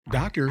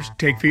Doctors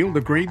take Field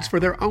of Greens for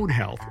their own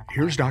health.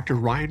 Here's Dr.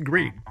 Ryan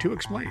Green to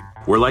explain.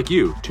 We're like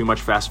you, too much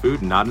fast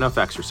food and not enough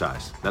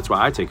exercise. That's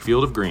why I take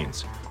Field of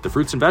Greens. The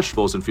fruits and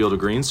vegetables in Field of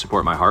Greens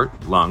support my heart,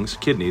 lungs,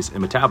 kidneys, and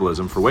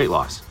metabolism for weight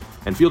loss.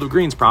 And Field of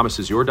Greens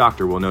promises your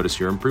doctor will notice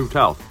your improved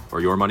health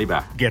or your money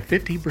back. Get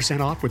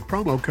 15% off with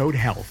promo code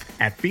HEALTH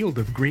at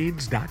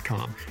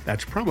fieldofgreens.com.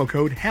 That's promo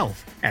code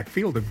HEALTH at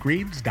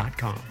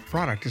fieldofgreens.com.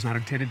 Product is not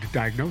intended to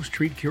diagnose,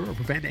 treat, cure, or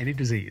prevent any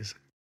disease.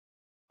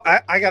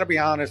 I got to be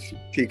honest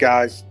with you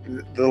guys.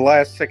 The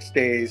last 6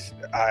 days,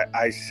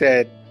 I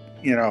said,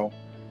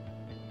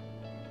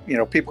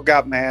 people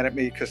got mad at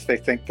me because they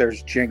think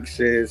there's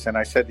jinxes, and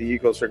I said the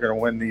Eagles are going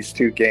to win these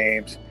 2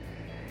 games,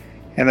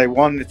 and they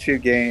won the 2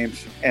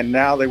 games, and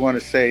now they want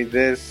to say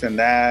this and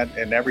that,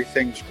 and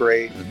everything's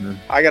great. Mm-hmm.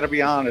 I got to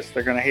be honest,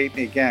 they're going to hate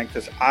me again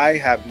because I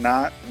have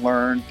not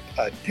learned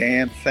a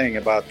damn thing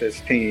about this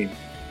team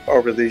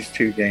over these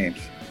 2 games.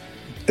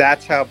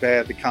 That's how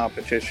bad the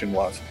competition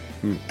was.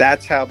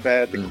 That's how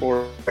bad the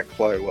quarterback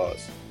play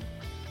was.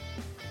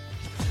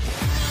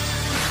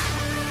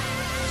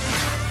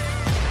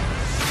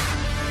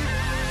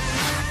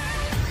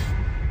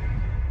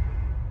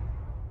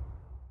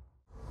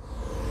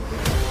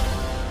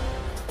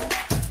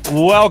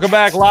 Welcome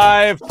back,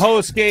 live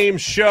post-game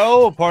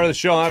show. Part of the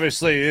show,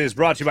 obviously, is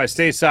brought to you by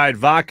Stateside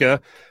Vodka.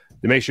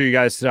 To make sure you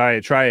guys try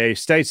a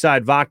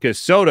Stateside Vodka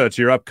soda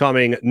to your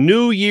upcoming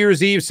New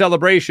Year's Eve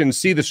celebration.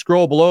 See the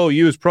scroll below.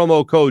 Use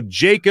promo code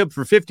JACOB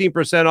for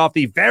 15% off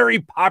the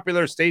very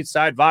popular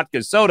Stateside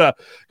Vodka soda.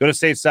 Go to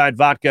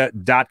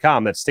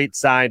statesidevodka.com. That's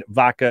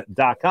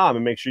statesidevodka.com.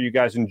 And make sure you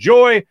guys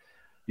enjoy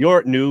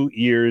your New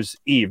Year's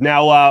Eve.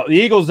 Now, the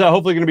Eagles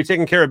hopefully going to be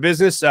taking care of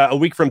business a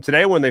week from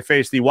today when they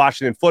face the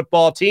Washington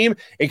football team.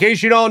 In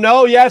case you don't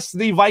know, yes,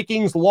 the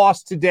Vikings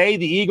lost today.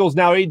 The Eagles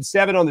now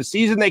 8-7 on the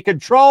season. They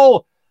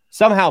control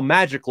somehow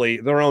magically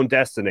their own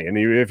destiny. And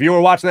if you were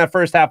watching that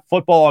first half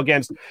football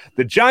against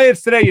the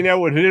Giants today, you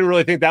didn't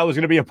really think that was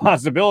going to be a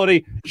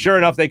possibility. Sure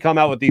enough, they come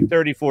out with the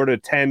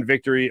 34-10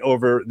 victory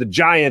over the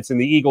Giants,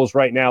 and the Eagles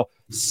right now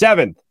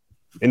 7th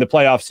in the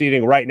playoff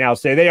seeding right now.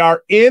 Say they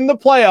are in the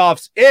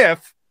playoffs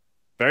if,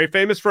 very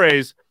famous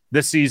phrase,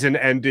 the season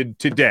ended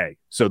today.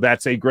 So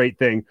that's a great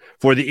thing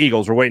for the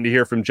Eagles. We're waiting to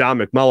hear from John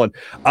McMullen.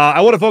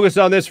 I want to focus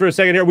on this for a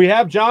second here. We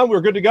have John.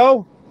 We're good to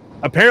go.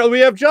 Apparently we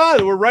have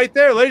John. We're right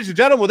there. Ladies and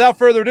gentlemen, without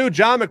further ado,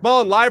 John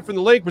McMullen live from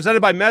the link presented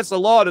by Mesa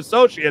Law and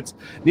Associates.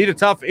 Need a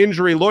tough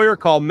injury lawyer?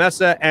 Call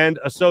Mesa and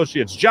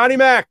Associates. Johnny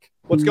Mac,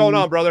 what's going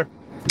on, brother?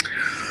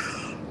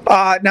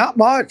 Not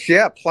much.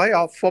 Yeah,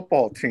 playoff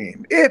football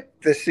team. If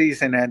the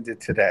season ended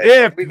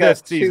today. We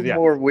got 2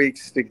 more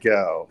weeks to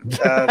go.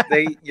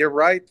 You're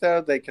right,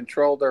 though. They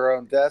control their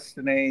own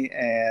destiny,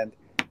 and,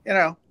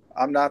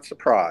 I'm not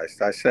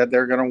surprised. I said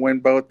they're going to win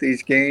both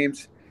these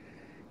games,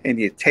 and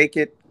you take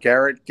it.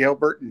 Garrett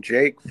Gilbert and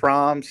Jake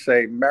Fromm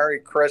say Merry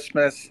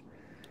Christmas,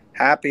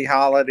 Happy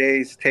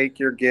Holidays, take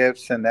your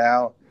gifts, and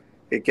now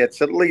it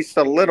gets at least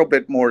a little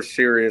bit more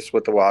serious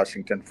with the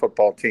Washington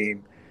football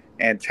team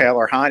and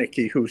Taylor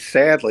Heineke, who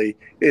sadly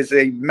is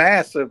a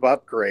massive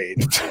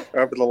upgrade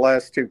over the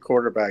last 2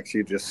 quarterbacks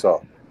you just saw.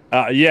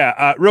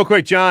 Real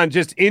quick, John,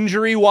 just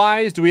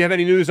injury-wise, do we have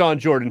any news on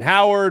Jordan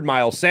Howard,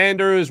 Miles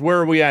Sanders? Where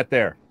are we at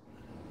there?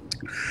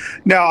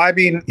 No, I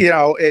mean,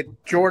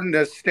 Jordan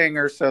does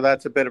stinger, so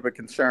that's a bit of a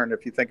concern.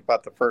 If you think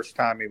about the first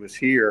time he was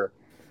here,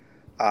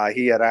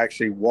 he had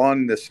actually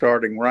won the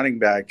starting running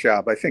back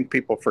job. I think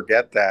people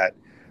forget that.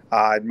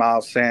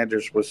 Miles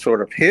Sanders was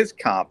sort of his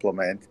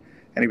complement,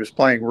 and he was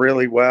playing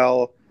really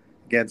well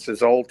against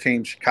his old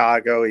team,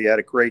 Chicago. He had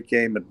a great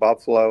game at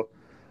Buffalo,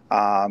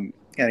 and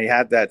he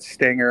had that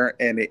stinger,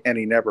 and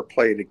he never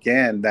played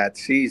again that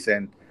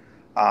season.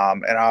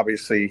 And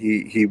obviously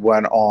he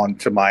went on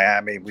to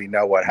Miami. We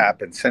know what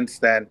happened since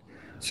then.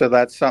 So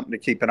that's something to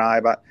keep an eye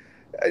about.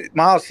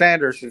 Miles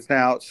Sanders is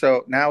now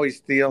he's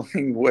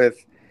dealing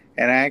with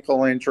an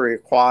ankle injury, a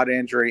quad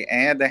injury,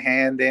 and a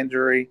hand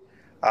injury.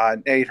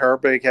 Nate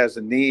Herbig has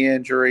a knee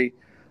injury.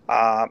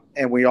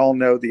 And we all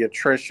know the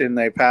attrition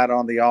they've had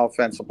on the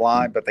offensive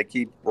line, but they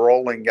keep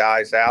rolling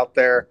guys out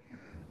there.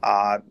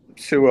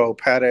 Suo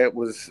Pettit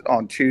was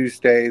on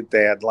Tuesday.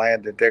 They had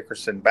Landon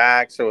Dickerson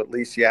back, so at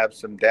least you have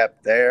some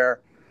depth there.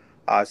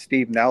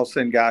 Steve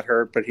Nelson got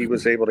hurt, but he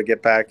was able to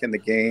get back in the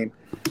game.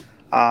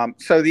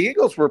 So the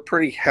Eagles were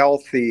pretty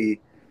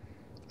healthy,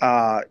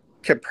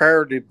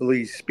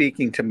 comparatively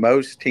speaking, to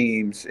most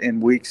teams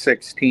in Week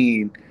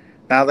 16.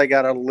 Now they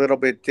got a little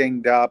bit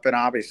dinged up, and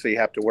obviously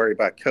have to worry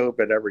about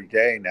COVID every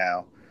day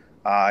now,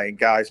 and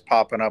guys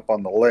popping up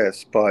on the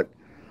list. But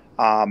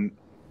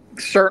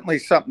certainly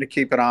something to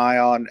keep an eye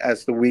on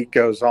as the week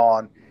goes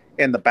on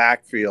in the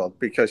backfield,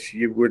 because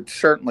you would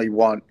certainly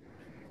want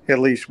at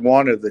least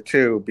one of the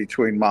two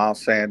between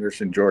Miles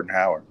Sanders and Jordan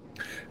Howard.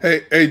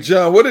 Hey,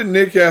 John, what did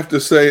Nick have to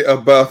say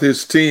about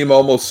his team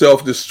almost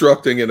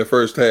self-destructing in the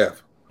first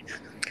half?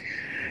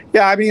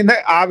 Yeah, I mean,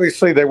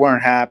 obviously they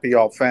weren't happy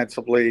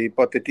offensively,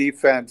 but the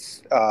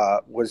defense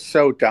was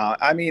so down.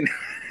 I mean,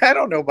 I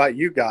don't know about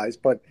you guys,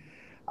 but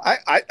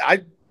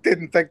I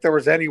didn't think there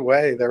was any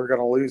way they were going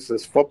to lose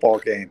this football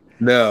game.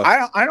 No.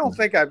 I don't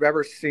think I've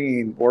ever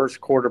seen worse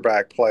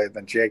quarterback play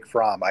than Jake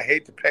Fromm. I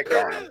hate to pick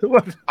on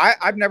him.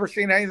 I've never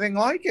seen anything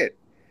like it.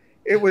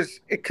 It was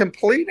a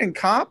complete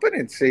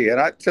incompetency.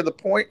 And to the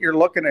point you're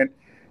looking at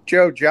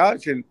Joe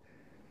Judge, and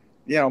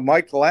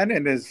Mike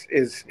Lennon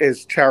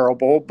is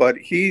terrible, but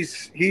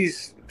he's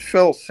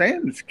Phil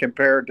Simms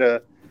compared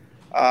to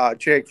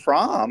Jake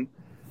Fromm.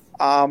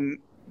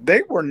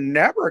 They were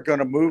never going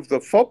to move the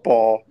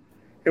football.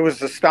 It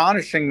was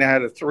astonishing they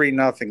had a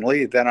 3-0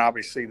 lead. Then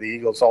obviously the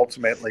Eagles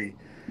ultimately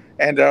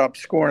ended up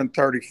scoring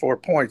 34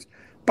 points.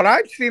 But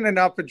I've seen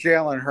enough of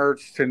Jalen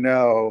Hurts to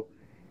know,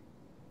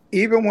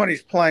 even when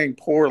he's playing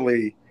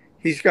poorly,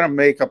 he's going to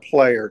make a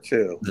play or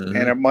two. Mm-hmm.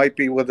 And it might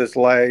be with his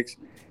legs.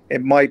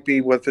 It might be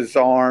with his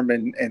arm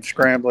and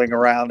scrambling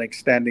around,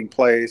 extending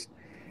plays.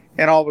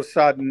 And all of a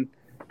sudden,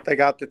 they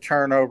got the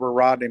turnover,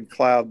 Rodney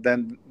McLeod,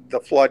 then the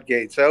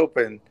floodgates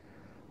open.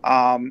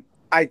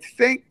 I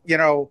think,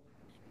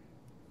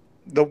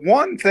 the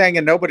one thing,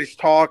 and nobody's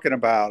talking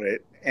about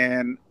it,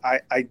 and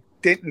I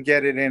didn't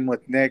get it in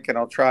with Nick, and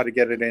I'll try to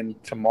get it in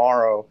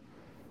tomorrow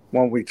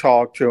when we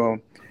talk to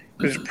him.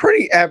 It was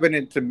pretty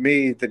evident to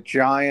me the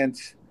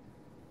Giants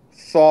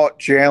thought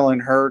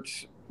Jalen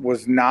Hurts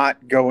was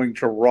not going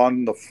to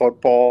run the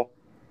football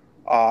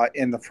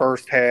in the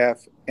first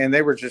half, and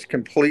they were just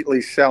completely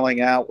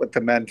selling out with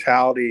the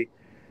mentality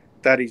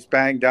that he's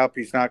banged up,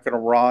 he's not going to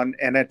run,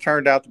 and it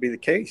turned out to be the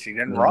case. He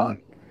didn't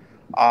run.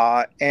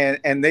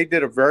 And they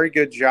did a very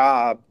good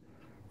job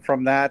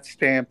from that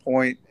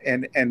standpoint.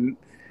 And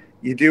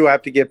you do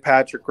have to give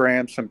Patrick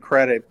Graham some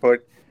credit,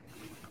 but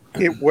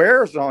it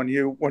wears on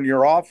you when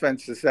your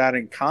offense is that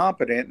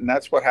incompetent, and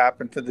that's what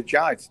happened to the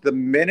Giants. The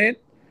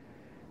minute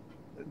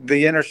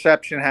the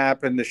interception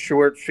happened, the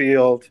short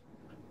field,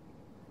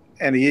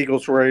 and the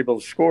Eagles were able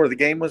to score, the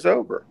game was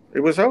over.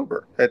 It was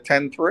over at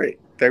 10-3.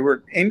 They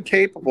were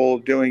incapable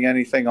of doing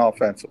anything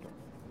offensively.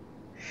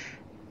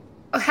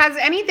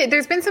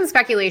 There's been some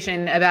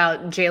speculation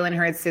about Jalen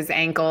Hurts'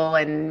 ankle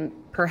and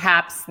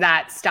perhaps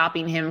that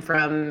stopping him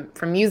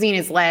from using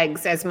his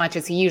legs as much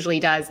as he usually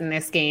does in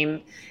this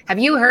game. Have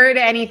you heard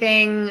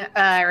anything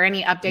or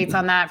any updates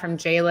on that from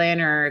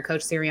Jalen or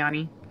Coach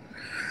Sirianni?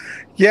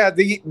 Yeah,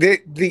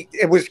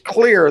 it was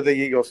clear the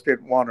Eagles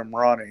didn't want him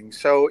running.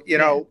 So,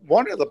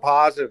 one of the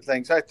positive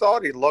things, I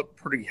thought he looked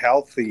pretty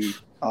healthy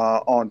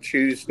on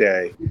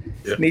Tuesday.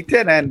 Yeah. And he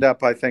did end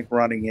up, I think,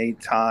 running 8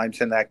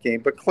 times in that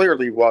game, but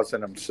clearly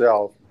wasn't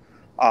himself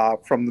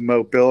from the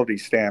mobility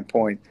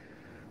standpoint.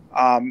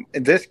 In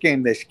this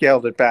game, they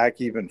scaled it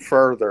back even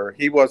further.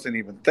 He wasn't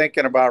even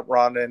thinking about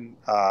running.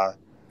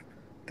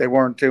 They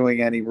weren't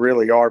doing any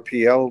really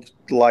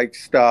RPO-like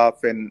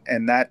stuff,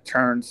 and that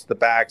turns the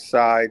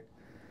backside,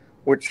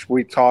 which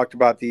we talked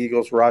about the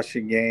Eagles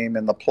rushing game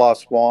and the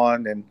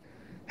 +1 and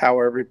how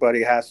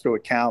everybody has to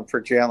account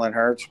for Jalen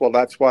Hurts. Well,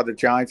 that's why the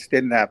Giants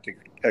didn't have to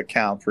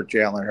account for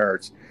Jalen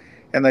Hurts.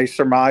 And they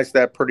surmised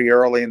that pretty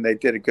early, and they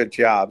did a good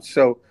job.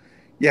 So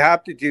you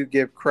have to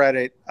give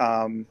credit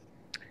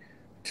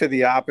to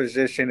the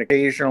opposition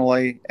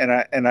occasionally.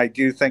 And I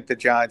do think the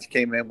Giants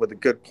came in with a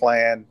good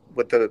plan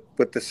with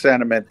the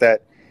sentiment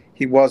that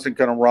he wasn't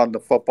going to run the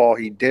football.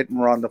 He didn't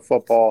run the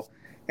football.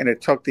 And it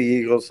took the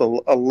Eagles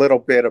a little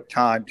bit of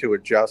time to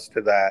adjust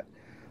to that.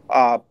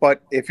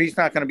 But if he's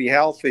not going to be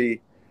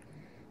healthy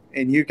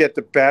and you get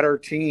the better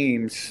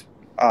teams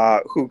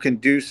who can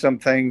do some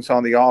things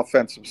on the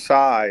offensive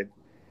side,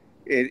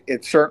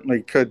 it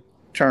certainly could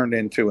turn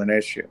into an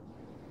issue.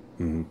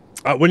 Mm-hmm.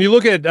 When you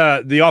look at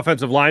the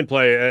offensive line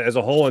play as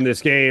a whole in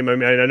this game, I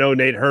mean, I know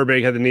Nate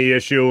Herbig had the knee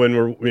issue, and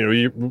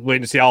you're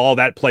waiting to see how all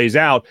that plays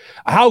out.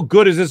 How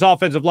good is this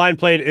offensive line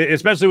played,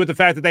 especially with the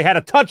fact that they had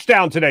a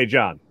touchdown today,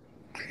 John?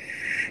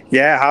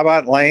 Yeah, how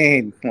about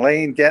Lane?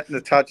 Lane getting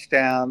the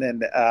touchdown,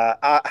 and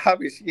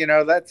obviously,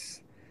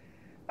 that's.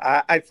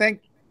 I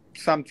think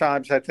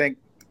sometimes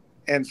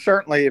and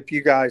certainly if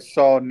you guys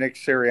saw Nick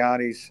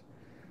Sirianni's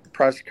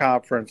press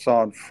conference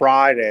on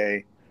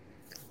Friday,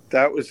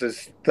 that was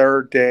his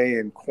 3rd day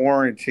in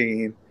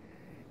quarantine,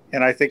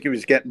 and I think he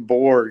was getting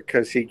bored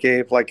because he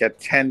gave like a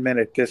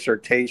 10-minute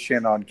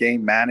dissertation on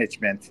game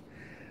management,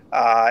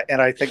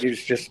 and I think he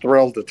was just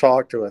thrilled to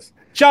talk to us.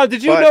 John,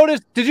 did you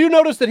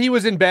notice that he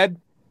was in bed?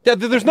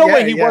 There's no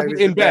way he wasn't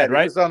in bed,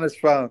 right? He was on his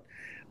phone.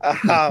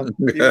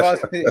 He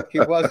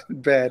was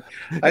in bed.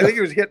 I think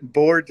he was getting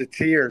bored to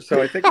tears,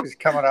 so I think he was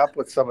coming up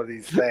with some of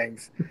these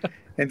things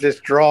and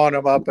just drawing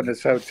them up in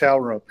his hotel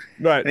room.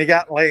 Right. And he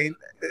got late.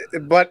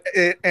 But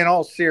in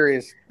all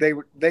seriousness,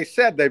 they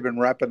said they've been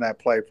repping that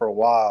play for a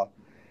while,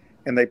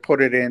 and they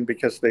put it in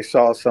because they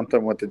saw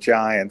something with the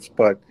Giants.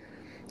 But,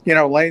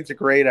 Lane's a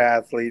great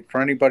athlete.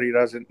 For anybody who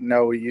doesn't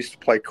know, he used to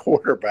play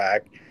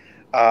quarterback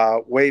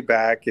way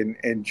back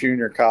in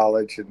junior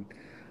college, and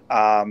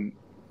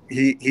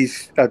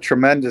he's a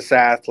tremendous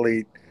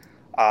athlete.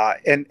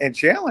 And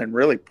Jalen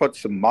really put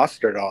some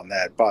mustard on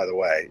that, by the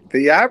way.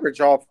 The average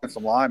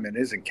offensive lineman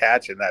isn't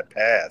catching that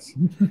pass.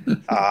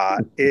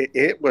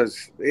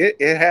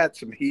 It had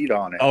some heat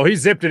on it. Oh, he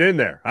zipped it in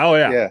there. Oh,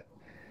 yeah. Yeah.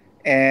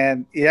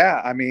 And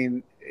yeah, I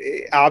mean,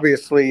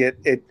 obviously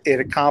it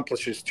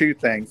accomplishes two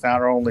things.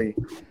 Not only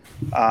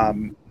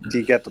do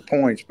you get the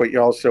points, but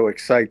you also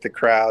excite the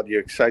crowd, you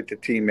excite the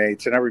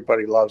teammates, and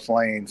everybody loves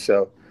Lane.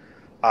 So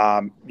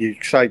you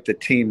excite the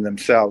team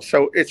themselves.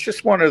 So it's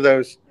just one of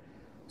those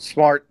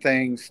smart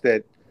things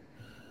that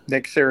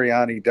Nick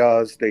Sirianni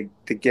does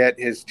to get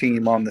his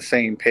team on the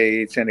same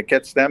page, and it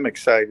gets them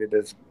excited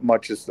as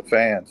much as the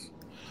fans.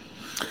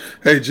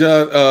 Hey,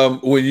 John,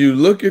 when you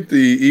look at the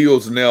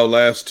Eagles now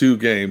last two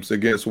games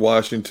against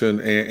Washington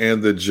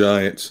and the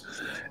Giants,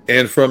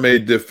 and from a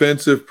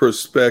defensive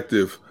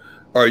perspective,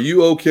 are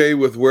you okay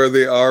with where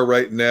they are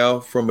right now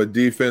from a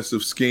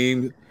defensive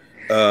scheme,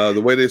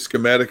 the way they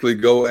schematically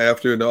go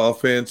after an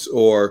offense,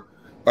 or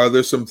are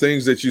there some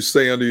things that you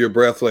say under your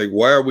breath, like,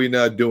 why are we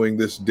not doing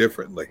this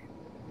differently?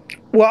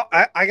 Well,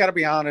 I got to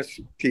be honest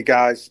with you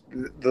guys.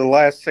 The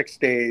last 6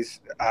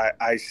 days,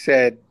 I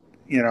said,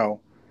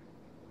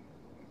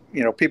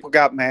 people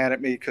got mad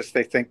at me because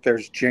they think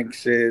there's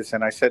jinxes,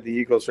 and I said the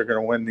Eagles are going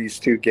to win these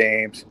 2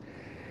 games,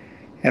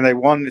 and they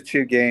won the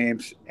 2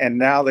 games, and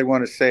now they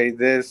want to say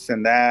this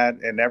and that,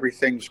 and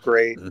everything's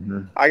great.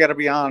 Mm-hmm. I got to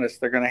be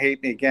honest, they're going to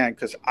hate me again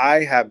because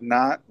I have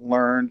not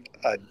learned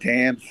a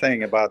damn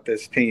thing about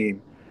this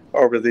team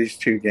over these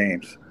 2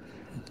 games.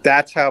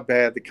 That's how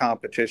bad the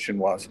competition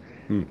was.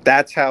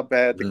 That's how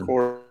bad the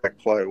quarterback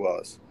play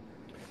was.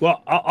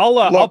 Well,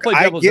 I'll play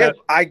devil's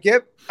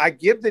advocate. I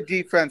give the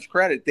defense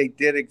credit. They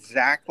did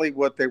exactly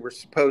what they were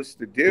supposed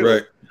to do.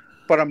 Right.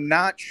 But I'm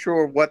not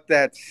sure what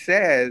that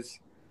says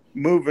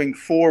moving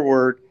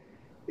forward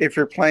if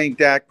you're playing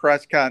Dak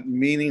Prescott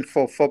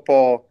meaningful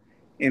football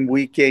in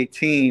Week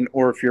 18,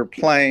 or if you're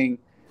playing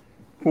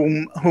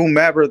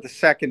whomever the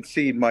second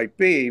seed might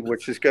be,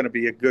 which is going to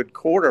be a good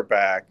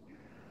quarterback.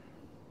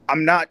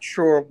 I'm not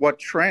sure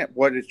what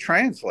it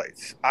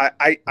translates.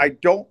 I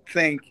don't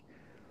think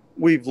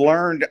we've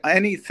learned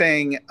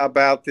anything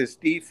about this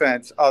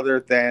defense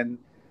other than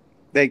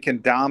they can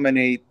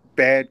dominate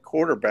bad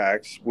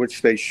quarterbacks,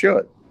 which they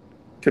should,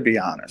 to be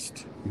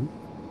honest.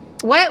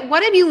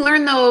 What have you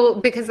learned, though?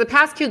 Because the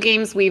past 2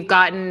 games, we've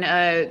gotten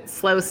a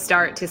slow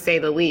start, to say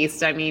the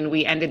least. I mean,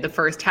 we ended the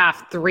first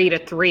half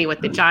 3-3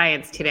 with the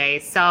Giants today.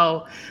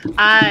 So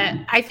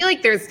I feel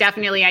like there's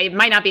definitely, it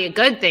might not be a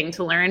good thing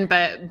to learn,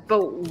 but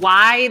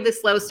why the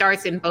slow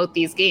starts in both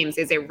these games?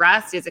 Is it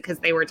rust? Is it because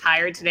they were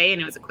tired today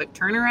and it was a quick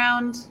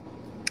turnaround?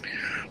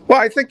 Well,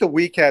 I think the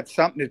week had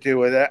something to do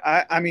with it.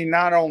 I mean,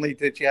 not only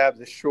did you have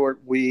the short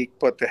week,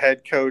 but the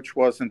head coach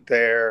wasn't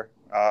there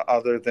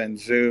other than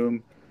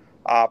Zoom.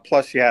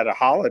 Plus, you had a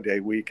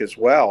holiday week as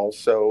well.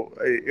 So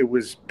it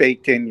was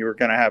baked in. You were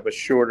going to have a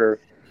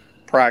shorter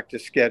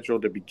practice schedule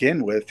to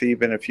begin with,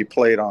 even if you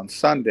played on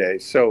Sunday.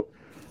 So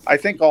I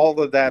think all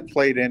of that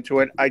played into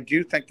it. I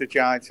do think the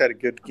Giants had a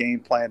good game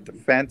plan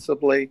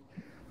defensively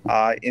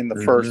in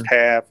the first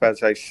half.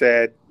 As I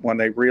said, when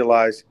they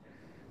realized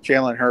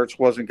Jalen Hurts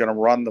wasn't going to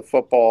run the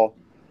football,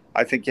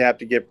 I think you have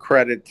to give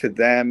credit to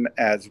them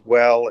as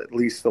well, at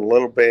least a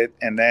little bit.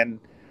 And then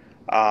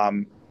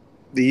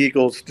the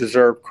Eagles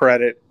deserve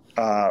credit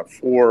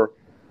for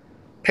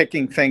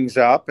picking things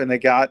up, and they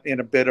got in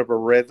a bit of a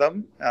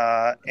rhythm,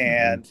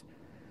 and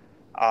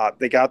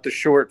they got the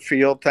short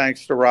field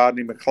thanks to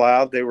Rodney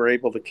McLeod. They were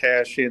able to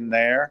cash in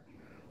there.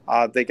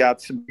 They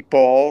got some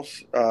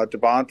balls.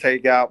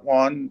 Devontae got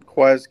one.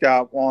 Quez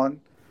got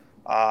one.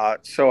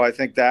 So I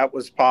think that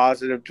was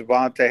positive.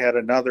 Devontae had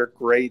another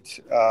great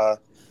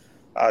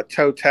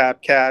toe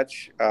tap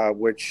catch,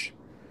 which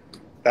 –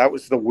 that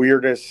was the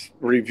weirdest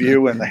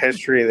review in the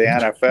history of the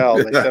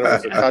NFL. They said it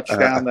was a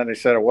touchdown. Then they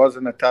said it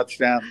wasn't a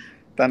touchdown.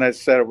 Then they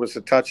said it was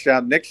a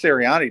touchdown. Nick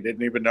Sirianni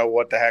didn't even know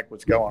what the heck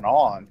was going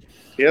on.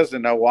 He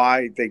doesn't know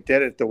why they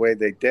did it the way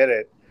they did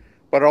it.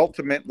 But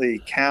ultimately,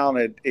 it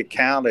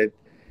counted,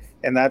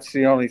 and that's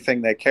the only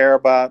thing they care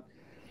about.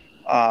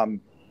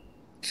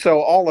 So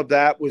all of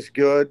that was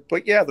good.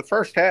 But, yeah, the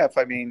first half,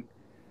 I mean,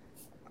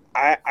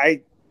 I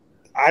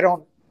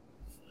don't –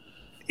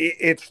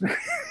 it's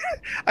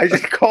I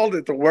just called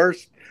it the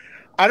worst.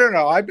 I don't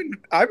know. I've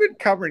been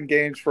covering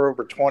games for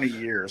over 20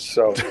 years.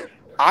 So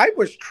I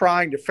was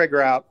trying to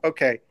figure out,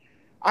 okay,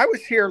 I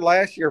was here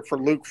last year for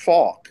Luke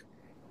Falk,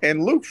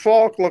 and Luke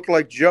Falk looked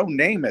like Joe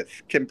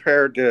Namath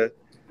compared to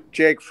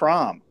Jake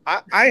Fromm.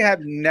 I have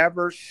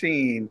never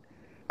seen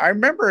 – I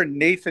remember a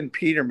Nathan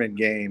Peterman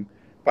game,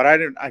 but I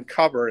didn't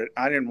uncover it.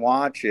 I didn't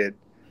watch it.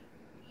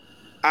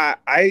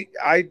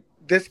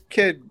 This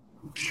kid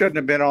shouldn't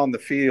have been on the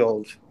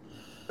field.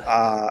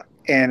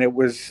 And it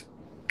was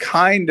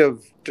kind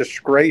of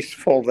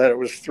disgraceful that it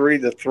was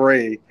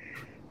 3-3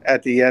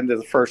 at the end of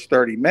the first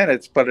 30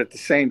 minutes. But at the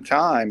same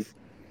time,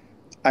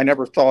 I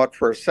never thought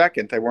for a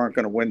second they weren't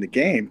going to win the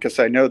game because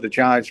I know the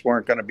Giants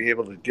weren't going to be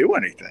able to do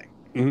anything.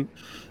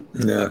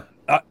 Mm-hmm. Yeah.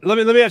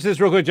 Let me ask this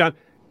real quick, John.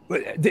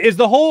 Is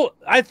the whole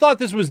 – I thought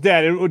this was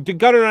dead.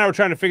 Gunnar and I were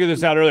trying to figure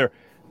this out earlier.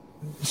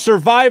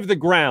 Survive the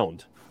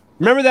ground.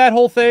 Remember that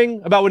whole thing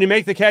about when you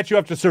make the catch, you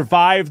have to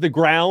survive the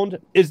ground?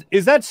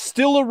 Is that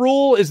still a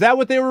rule? Is that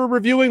what they were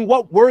reviewing?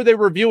 What were they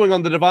reviewing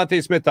on the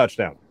Devontae Smith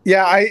touchdown?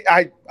 Yeah,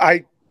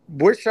 I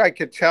wish I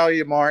could tell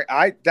you, Mark.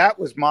 That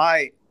was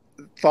my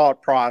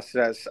thought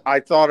process. I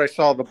thought I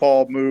saw the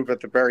ball move at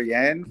the very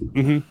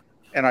end,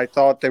 and I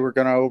thought they were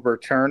going to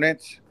overturn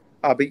it.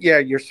 But yeah,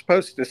 you're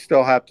supposed to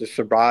still have to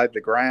survive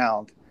the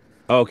ground.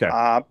 Okay.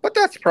 But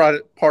that's part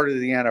of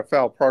the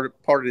NFL.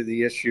 Part of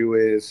the issue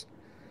is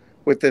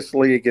with this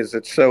league is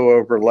it's so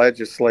over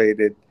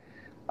legislated,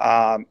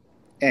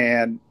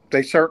 and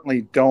they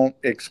certainly don't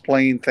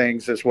explain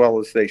things as well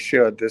as they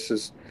should. This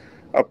is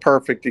a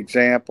perfect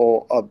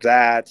example of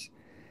that.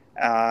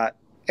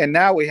 And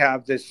now we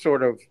have this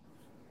sort of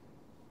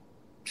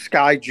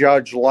sky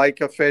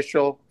judge-like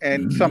official,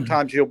 and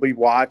sometimes you'll be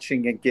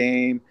watching a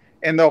game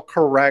and they'll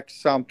correct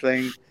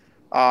something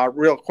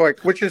real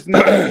quick, which is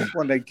nice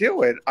when they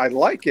do it. I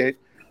like it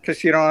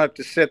because you don't have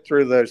to sit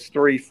through those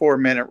 3-4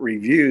 minute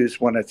reviews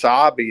when it's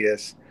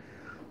obvious.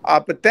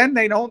 But then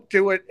they don't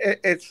do it.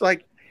 It's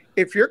like,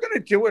 if you're going to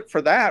do it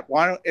for that,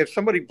 why don't, if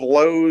somebody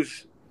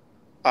blows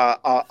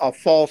a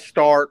false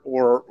start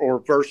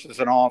or versus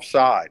an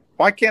offside,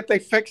 why can't they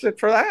fix it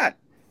for that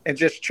and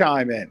just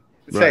chime in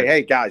and say,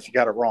 hey, guys, you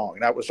got it wrong.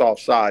 That was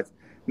offside,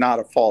 not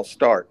a false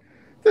start.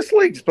 This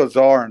league's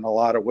bizarre in a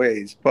lot of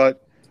ways,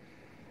 but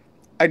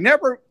I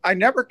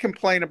never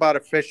complain about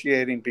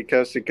officiating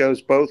because it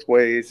goes both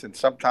ways, and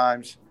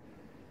sometimes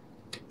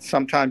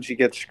you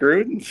get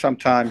screwed and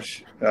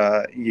sometimes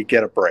you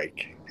get a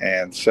break.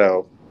 And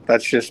so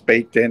that's just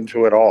baked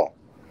into it all.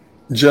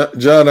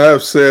 John, I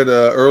have said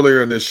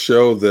earlier in this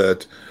show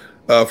that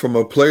from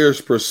a player's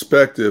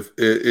perspective,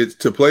 it's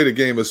to play the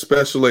game,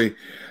 especially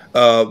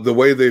the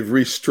way they've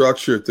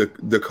restructured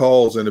the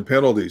calls and the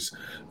penalties.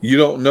 You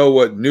don't know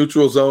what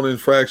neutral zone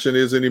infraction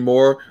is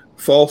anymore,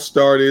 false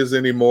start is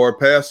anymore,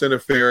 pass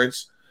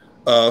interference,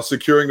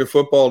 securing the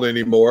football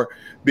anymore,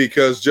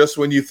 because just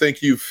when you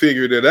think you've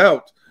figured it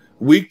out,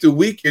 week to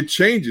week it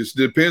changes.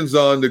 Depends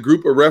on the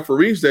group of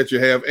referees that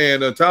you have.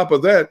 And on top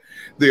of that,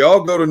 they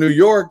all go to New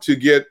York to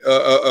get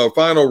a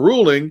final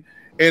ruling,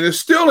 and it's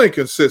still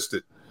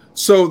inconsistent.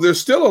 So there's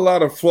still a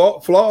lot of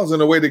flaws in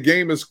the way the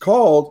game is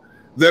called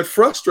that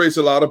frustrates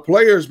a lot of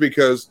players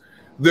because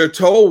they're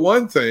told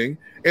one thing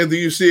and then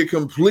you see it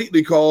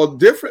completely called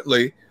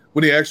differently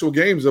when the actual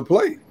games are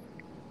played.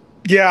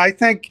 Yeah, I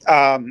think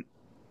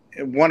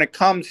when it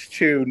comes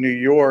to New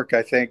York,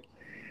 I think,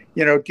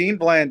 Dean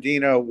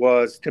Blandino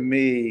was, to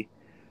me,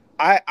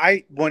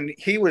 I when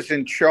he was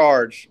in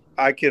charge,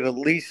 I could at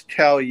least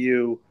tell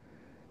you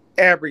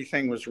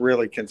everything was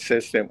really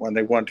consistent when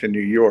they went to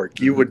New York.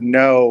 You would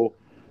know,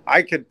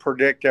 I could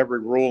predict every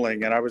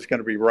ruling, and I was going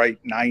to be right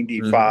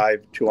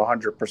 95 to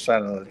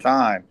 100% of the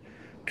time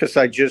because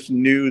I just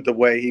knew the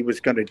way he was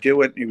going to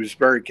do it, and he was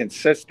very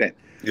consistent.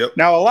 Yep.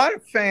 Now, a lot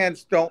of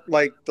fans don't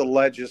like the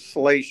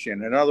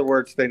legislation. In other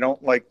words, they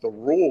don't like the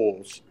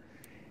rules,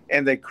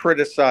 and they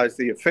criticize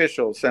the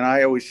officials. And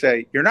I always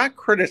say, you're not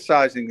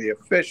criticizing the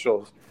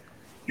officials.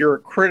 You're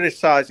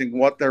criticizing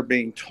what they're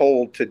being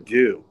told to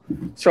do.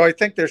 So I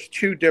think there's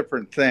two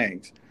different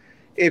things.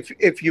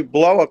 If you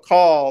blow a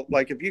call,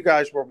 like if you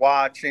guys were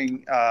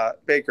watching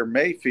Baker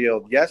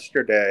Mayfield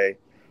yesterday,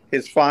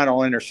 his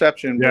final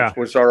interception, which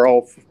was our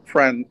old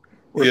friend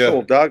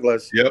Rasul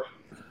Douglas. Yep.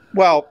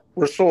 Well,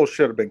 Rasul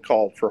should have been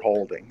called for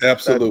holding.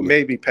 Absolutely.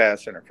 Maybe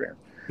pass interference.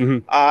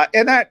 And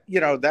that,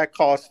 that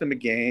cost them a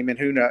game, and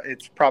who knows,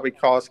 it's probably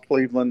cost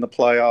Cleveland the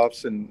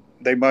playoffs, and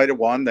they might have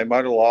won, they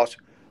might have lost,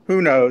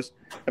 who knows.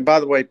 And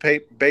by the way,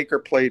 Baker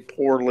played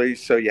poorly,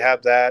 so you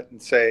have that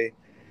and say,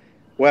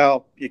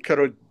 well, you could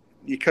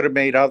have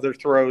made other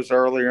throws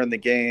earlier in the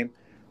game.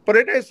 But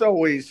it is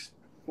always,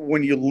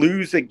 when you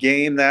lose a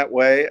game that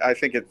way, I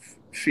think it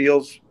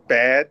feels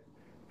bad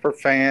for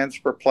fans,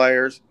 for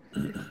players.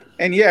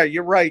 And yeah,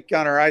 you're right,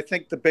 Gunnar. I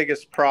think the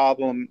biggest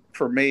problem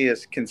for me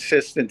is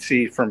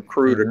consistency from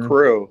crew to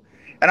crew.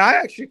 And I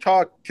actually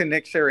talked to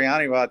Nick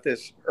Sirianni about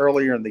this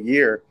earlier in the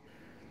year.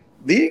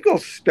 The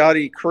Eagles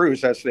study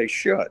crews as they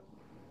should.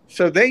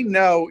 So they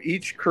know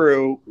each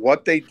crew,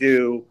 what they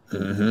do.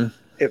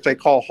 If they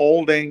call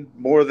holding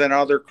more than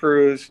other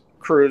crews,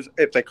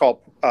 if they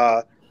call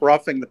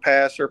roughing the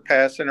passer,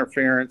 pass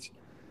interference.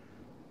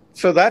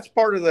 So that's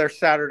part of their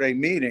Saturday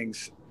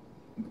meetings.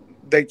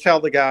 They tell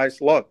the guys,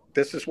 look,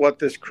 this is what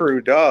this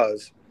crew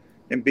does,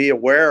 and be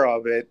aware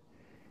of it.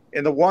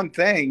 And the one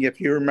thing,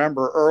 if you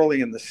remember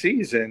early in the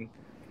season,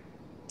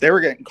 they were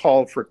getting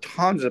called for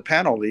tons of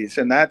penalties,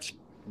 and that's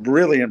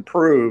really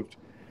improved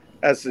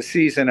as the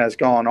season has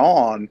gone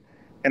on.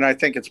 And I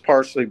think it's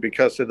partially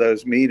because of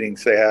those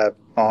meetings they have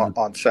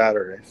on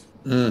Saturdays.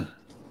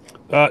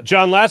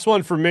 John, last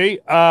one for me.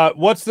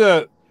 What's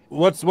the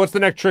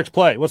next trick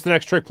play? What's the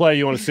next trick play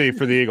you want to see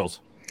for the Eagles?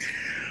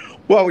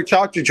 Well, we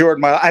talked to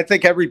Jordan. I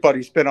think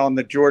everybody's been on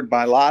the Jordan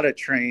Mailata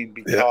train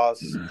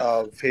because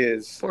of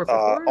his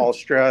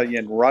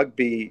Australian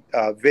rugby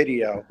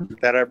video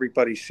that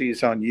everybody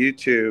sees on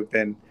YouTube.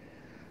 And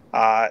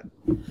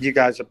you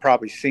guys have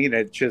probably seen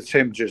it, just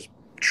him just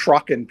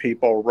trucking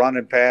people,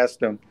 running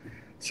past him.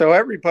 So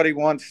everybody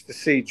wants to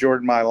see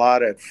Jordan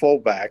Mailata at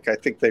fullback. I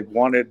think they've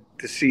wanted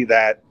to see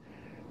that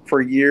for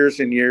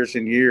years and years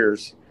and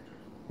years.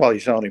 Well,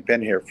 he's only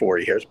been here 4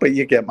 years, but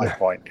you get my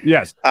point.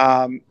 Yes.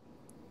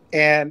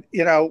 And,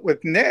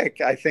 with Nick,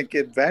 I think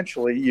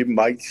eventually you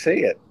might see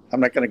it. I'm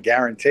not going to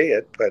guarantee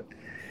it, but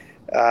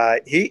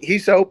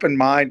he's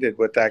open-minded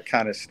with that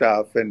kind of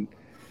stuff. And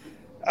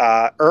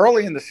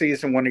early in the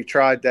season when he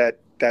tried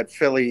that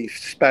Philly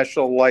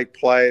special-like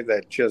play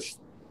that just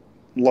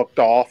looked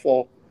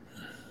awful,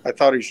 I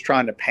thought he was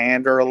trying to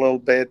pander a little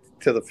bit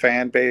to the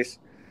fan base.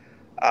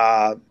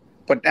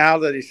 But now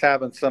that he's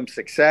having some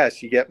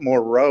success, you get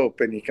more rope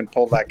and you can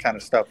pull that kind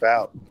of stuff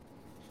out.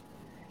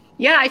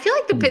 Yeah, I feel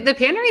like the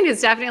pandering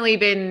has definitely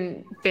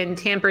been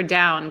tampered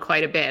down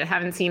quite a bit. I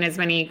haven't seen as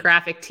many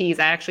graphic tees.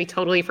 I actually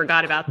totally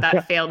forgot about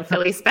that failed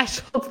Philly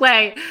special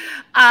play.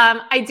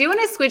 I do want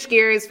to switch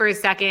gears for a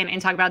second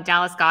and talk about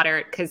Dallas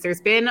Goedert, because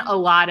there's been a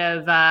lot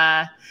of,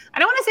 I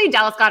don't want to say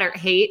Dallas Goedert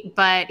hate,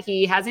 but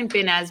he hasn't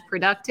been as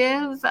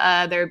productive.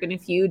 There have been a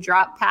few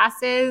drop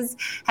passes.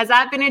 Has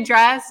that been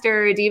addressed,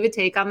 or do you have a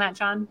take on that,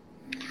 John?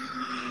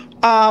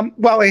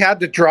 Well, he had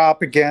to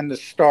drop again to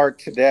start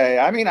today.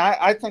 I mean,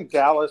 I think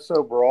Dallas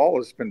overall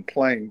has been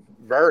playing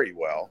very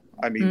well.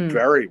 I mean,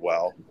 very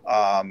well.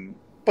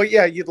 But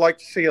yeah, you'd like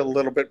to see a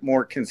little bit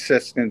more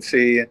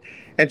consistency.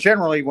 And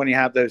generally when you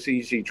have those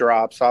easy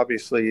drops,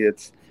 obviously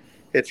it's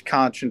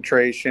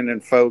concentration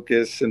and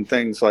focus and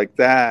things like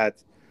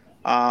that.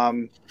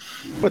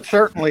 But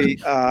certainly,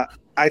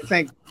 I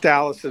think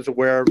Dallas is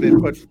aware of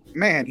it, but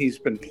man, he's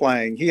been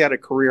playing. He had a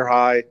career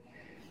high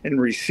in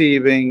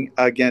receiving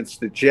against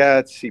the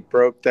Jets. He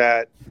broke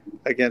that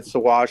against the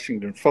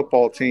Washington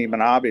football team.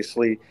 And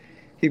obviously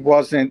he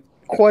wasn't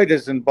quite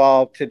as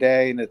involved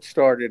today, and it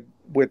started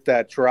with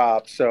that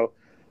drop. So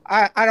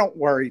I don't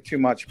worry too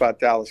much about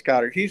Dallas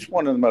Goedert. He's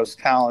one of the most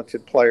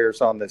talented players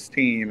on this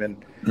team.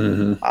 And,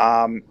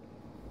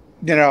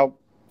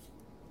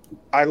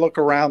 I look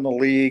around the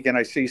league and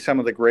I see some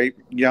of the great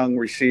young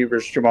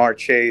receivers, Jamar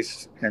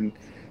Chase and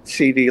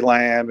CeeDee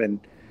Lamb, and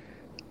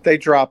they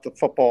drop the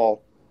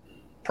football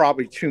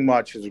probably too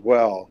much as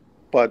well,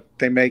 but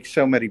they make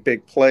so many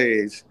big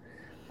plays.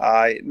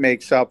 It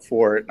makes up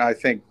for it. And I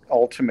think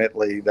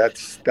ultimately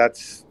that's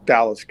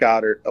Dallas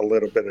Goedert a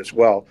little bit as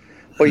well.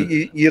 But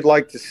you'd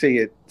like to see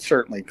it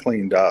certainly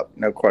cleaned up.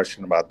 No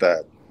question about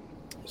that.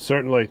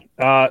 Certainly.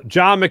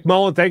 John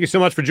McMullen, thank you so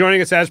much for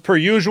joining us as per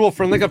usual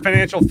for Lincoln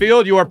Financial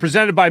Field. You are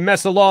presented by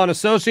Mesa Law &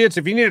 Associates.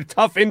 If you need a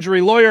tough injury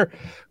lawyer,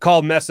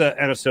 call Mesa &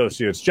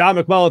 Associates. John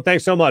McMullen,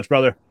 thanks so much,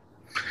 brother.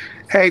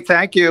 Hey,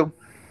 thank you.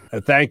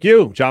 Thank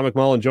you. John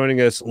McMullen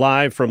joining us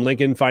live from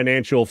Lincoln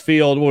Financial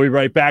Field. We'll be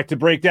right back to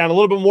break down a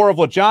little bit more of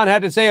what John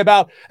had to say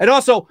about, and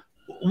also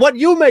what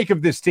you make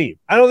of this team.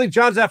 I don't think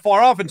John's that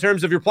far off in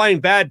terms of you're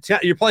playing bad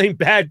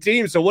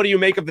teams. So what do you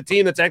make of the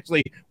team that's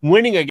actually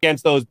winning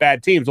against those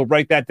bad teams? We'll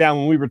break that down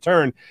when we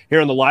return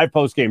here on the live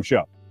postgame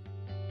show.